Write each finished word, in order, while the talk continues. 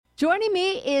Joining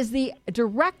me is the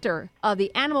director of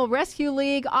the Animal Rescue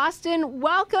League, Austin.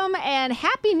 Welcome and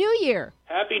Happy New Year.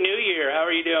 Happy New Year. How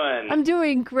are you doing? I'm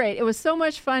doing great. It was so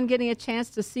much fun getting a chance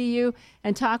to see you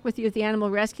and talk with you at the Animal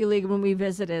Rescue League when we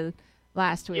visited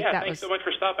last week. Yeah, thanks so much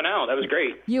for stopping out. That was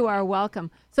great. You are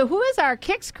welcome. So who is our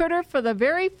Kicks Critter for the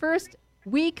very first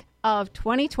week of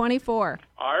 2024?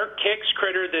 Our Kicks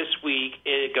Critter this week,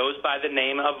 it goes by the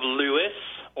name of Lewis,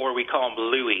 or we call him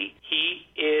Louie. He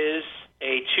is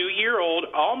a 2-year-old,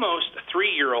 almost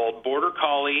 3-year-old border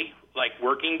collie, like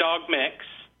working dog mix.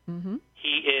 Mm-hmm.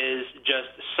 He is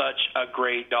just such a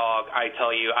great dog, I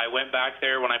tell you. I went back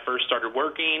there when I first started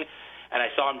working, and I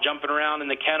saw him jumping around in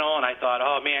the kennel, and I thought,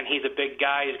 oh, man, he's a big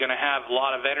guy. He's going to have a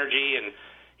lot of energy, and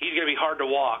he's going to be hard to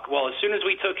walk. Well, as soon as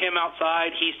we took him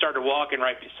outside, he started walking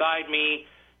right beside me.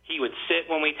 He would sit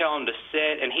when we tell him to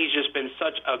sit, and he's just been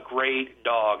such a great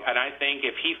dog. And I think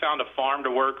if he found a farm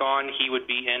to work on, he would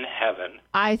be in heaven.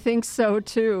 I think so,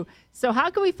 too. So how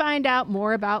can we find out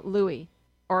more about Louie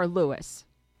or Lewis?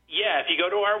 Yeah, if you go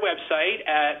to our website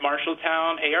at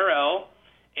Marshalltown ARL,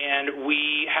 and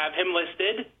we have him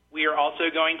listed. We are also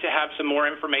going to have some more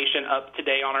information up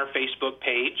today on our Facebook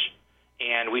page,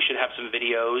 and we should have some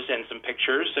videos and some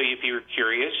pictures, so if you're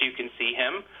curious, you can see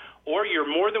him. Or you're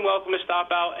more than welcome to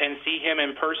stop out and see him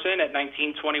in person at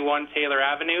 1921 Taylor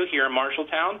Avenue here in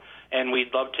Marshalltown, and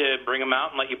we'd love to bring him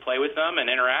out and let you play with him and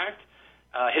interact.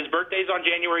 His birthday's on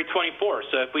January 24th,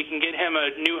 so if we can get him a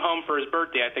new home for his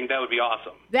birthday, I think that would be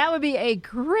awesome. That would be a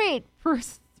great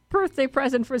birthday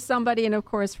present for somebody and, of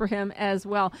course, for him as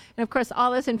well. And, of course,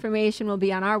 all this information will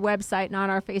be on our website and on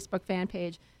our Facebook fan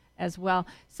page as well.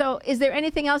 So is there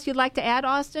anything else you'd like to add,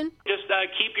 Austin? Just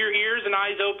keep your ears and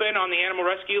eyes open on the Animal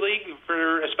Rescue League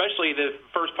for especially the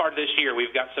first part of this year.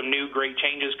 We've got some new great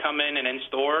changes coming and in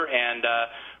store, and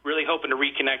really hoping to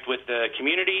reconnect with the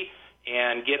community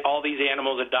and get all these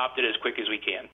animals adopted as quick as we can.